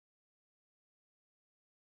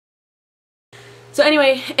So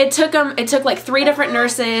anyway, it took like 3 different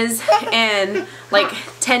nurses and like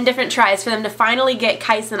 10 different tries for them to finally get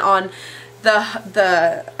Kyson on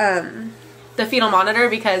the fetal monitor,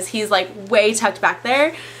 because he's like way tucked back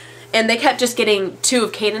there, and they kept just getting 2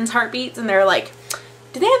 of Caden's heartbeats, and they're like,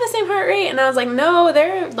 do they have the same heart rate? And I was like, no,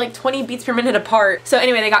 they're like 20 beats per minute apart. So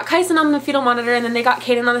anyway, they got Kyson on the fetal monitor, and then they got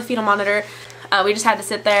Caden on the fetal monitor. We just had to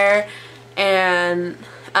sit there, and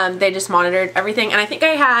they just monitored everything, and I think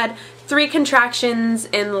I had 3 contractions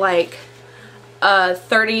in like a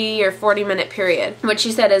 30 or 40 minute period, which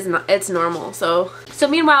she said is it's normal. So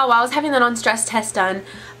meanwhile, while I was having the non-stress test done,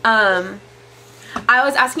 I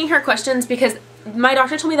was asking her questions because my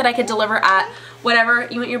doctor told me that I could deliver at whatever.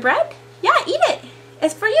 You want your bread? Yeah, eat it.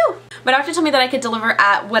 It's for you. My doctor told me that I could deliver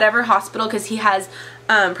at whatever hospital, because he has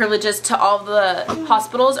privileges to all the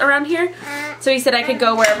hospitals around here. So he said I could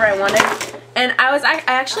go wherever I wanted. And I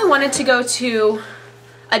actually wanted to go to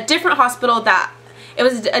a different hospital it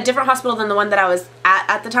was a different hospital than the one that I was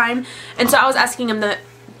at the time. And so I was asking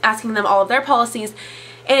them all of their policies,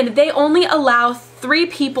 and they only allow 3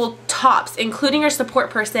 people tops, including your support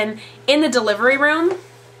person, in the delivery room.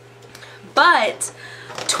 But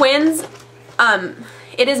twins,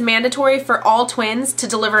 it is mandatory for all twins to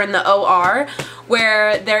deliver in the OR,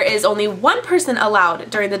 where there is only 1 person allowed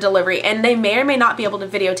during the delivery, and they may or may not be able to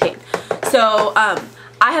videotape. So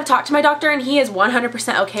I have talked to my doctor, and he is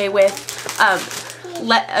 100% okay with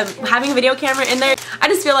having a video camera in there. I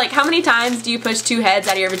just feel like, how many times do you push 2 heads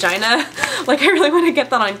out of your vagina? Like, I really want to get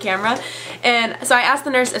that on camera. And so I asked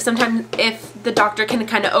the nurse if the doctor can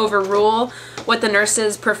kind of overrule what the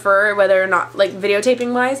nurses prefer, whether or not, like,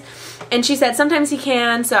 videotaping wise. And she said sometimes he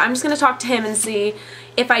can, so I'm just going to talk to him and see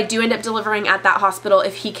if I do end up delivering at that hospital,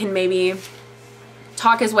 if he can maybe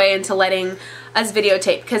talk his way into letting us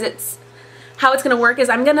videotape. Because how it's going to work is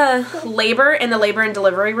I'm going to labor in the labor and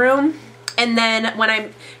delivery room. And then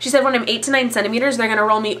she said when I'm 8 to 9 centimeters, they're going to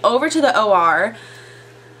roll me over to the OR,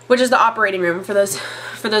 which is the operating room. For those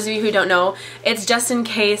of you who don't know, it's just in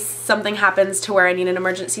case something happens to where I need an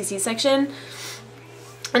emergency C-section.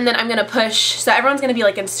 And then I'm going to push, so everyone's going to be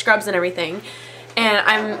like in scrubs and everything. And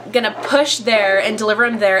I'm going to push there and deliver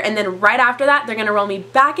them there. And then right after that, they're going to roll me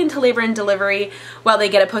back into labor and delivery while they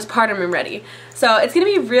get a postpartum room ready. So it's going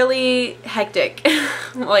to be really hectic.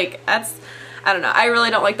 Like, I don't know. I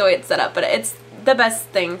really don't like the way it's set up, but it's the best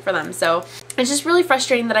thing for them. So it's just really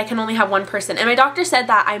frustrating that I can only have 1 person. And my doctor said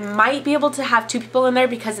that I might be able to have 2 people in there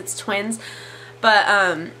because it's twins.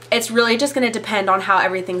 But it's really just going to depend on how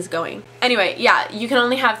everything's going. Anyway, yeah, you can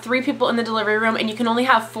only have 3 people in the delivery room, and you can only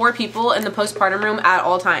have 4 people in the postpartum room at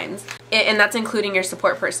all times. And that's including your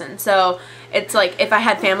support person. So it's like, if I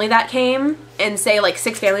had family that came, and say like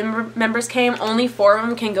 6 family members came, only 4 of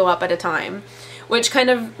them can go up at a time, which kind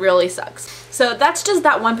of really sucks. So that's just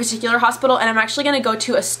that one particular hospital, and I'm actually going to go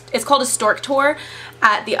to it's called a stork tour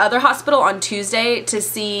at the other hospital on Tuesday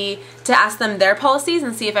to ask them their policies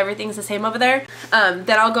and see if everything's the same over there.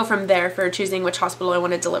 Then I'll go from there for choosing which hospital I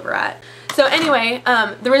want to deliver at. So anyway,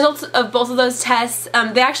 the results of both of those tests,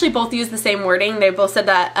 they actually both used the same wording. They both said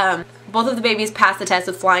that both of the babies passed the test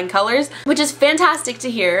with flying colors, which is fantastic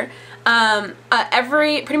to hear.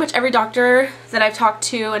 Pretty much every doctor that I've talked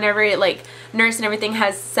to and every like nurse and everything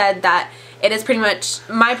has said that it is pretty much,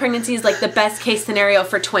 my pregnancy is like the best case scenario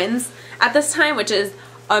for twins at this time, which is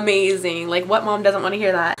amazing. Like, what mom doesn't want to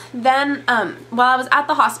hear that? Then while I was at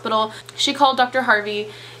the hospital, she called Dr. Harvey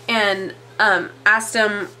and asked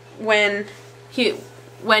him when he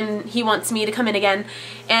wants me to come in again,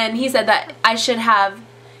 and he said that I should have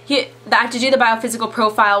I have to do the biophysical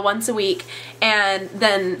profile once a week and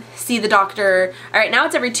then see the doctor. Alright, now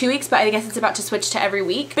it's every 2 weeks, but I guess it's about to switch to every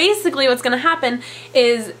week. Basically what's going to happen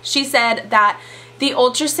is she said that the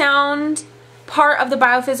ultrasound part of the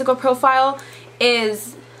biophysical profile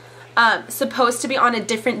is supposed to be on a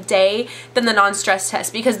different day than the non-stress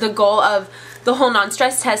test, because the goal of the whole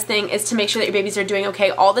non-stress test thing is to make sure that your babies are doing okay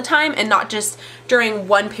all the time and not just during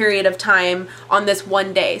one period of time on this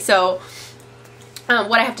one day. So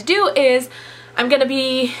what I have to do is I'm going to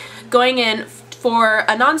be going in for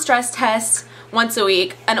a non-stress test once a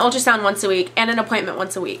week, an ultrasound once a week, and an appointment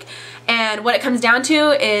once a week. And what it comes down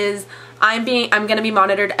to is I'm going to be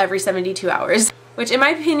monitored every 72 hours. Which in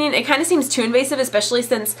my opinion, it kind of seems too invasive, especially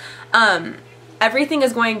since everything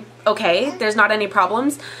is going okay. There's not any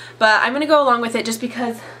problems. But I'm going to go along with it just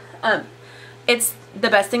because it's the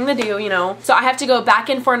best thing to do, you know. So I have to go back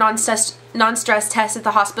in for a non-stress test at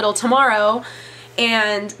the hospital tomorrow.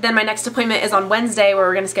 And then my next appointment is on Wednesday, where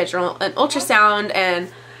we're going to schedule an ultrasound,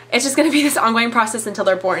 and it's just going to be this ongoing process until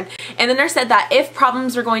they're born. And the nurse said that if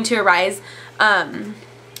problems were going to arise,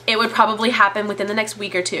 it would probably happen within the next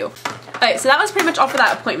week or 2. Okay, so that was pretty much all for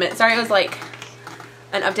that appointment. Sorry it was like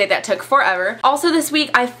an update that took forever. Also this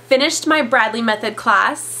week I finished my Bradley method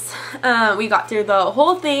class. We got through the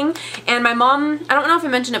whole thing, and my mom, I don't know if I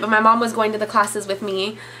mentioned it, but my mom was going to the classes with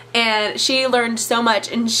me, and she learned so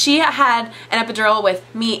much, and she had an epidural with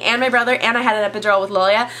me and my brother, and I had an epidural with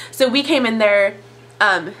Lilia, so we came in there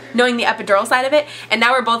knowing the epidural side of it, and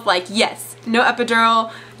now we're both like, yes, no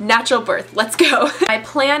epidural, natural birth, let's go. My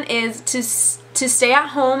plan is to stay at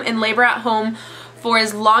home and labor at home for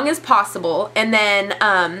as long as possible, and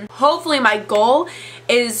then hopefully my goal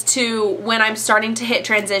is to, when I'm starting to hit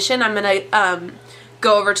transition, I'm gonna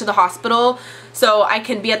go over to the hospital so I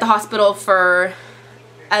can be at the hospital for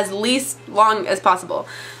as least long as possible.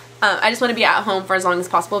 I just want to be at home for as long as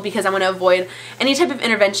possible because I want to avoid any type of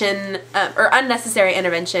intervention or unnecessary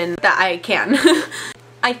intervention that I can.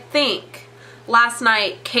 I think last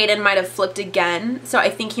night Caden might have flipped again, so I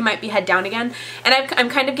think he might be head down again, and I'm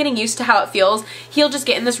kind of getting used to how it feels. He'll just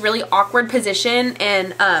get in this really awkward position,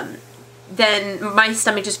 and then my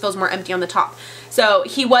stomach just feels more empty on the top. So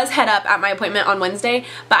he was head up at my appointment on Wednesday,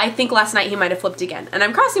 but I think last night he might have flipped again, and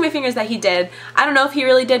I'm crossing my fingers that he did. I don't know if he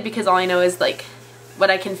really did because all I know is like what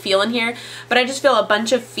I can feel in here, but I just feel a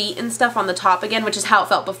bunch of feet and stuff on the top again, which is how it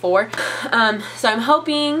felt before. So I'm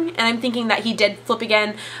hoping and I'm thinking that he did flip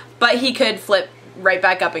again, but he could flip right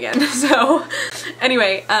back up again. So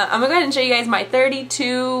anyway, I'm gonna go ahead and show you guys my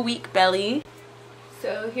 32-week belly.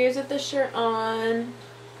 So here's with the shirt on.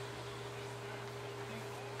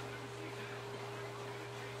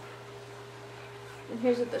 And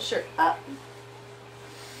here's with the shirt up.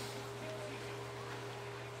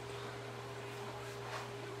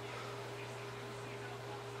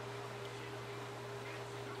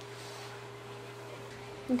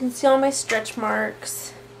 You can see all my stretch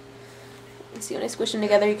marks. You can see when I squish them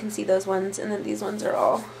together, you can see those ones, and then these ones are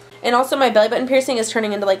all. And also my belly button piercing is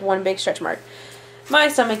turning into like one big stretch mark. My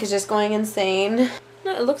stomach is just going insane.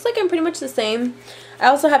 No, it looks like I'm pretty much the same. I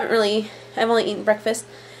also I've only eaten breakfast.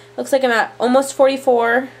 Looks like I'm at almost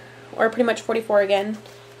 44, or pretty much 44 again.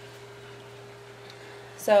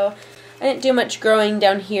 So I didn't do much growing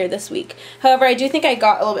down here this week. However, I do think I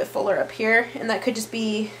got a little bit fuller up here, and that could just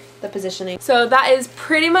be the positioning. So that is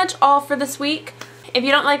pretty much all for this week. If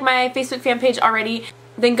you don't like my Facebook fan page already,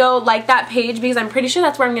 then go like that page because I'm pretty sure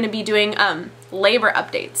that's where I'm going to be doing labor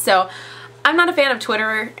updates. So I'm not a fan of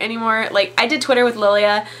Twitter anymore. Like, I did Twitter with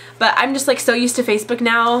Lilia, but I'm just like so used to Facebook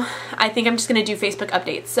now. I think I'm just going to do Facebook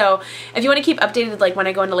updates. So if you want to keep updated like when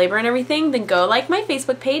I go into labor and everything, then go like my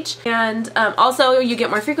Facebook page. And also you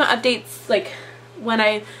get more frequent updates like when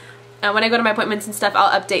I go to my appointments and stuff.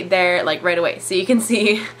 I'll update there like right away so you can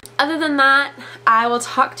see. Other than that, I will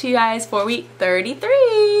talk to you guys for week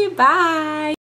 33. Bye!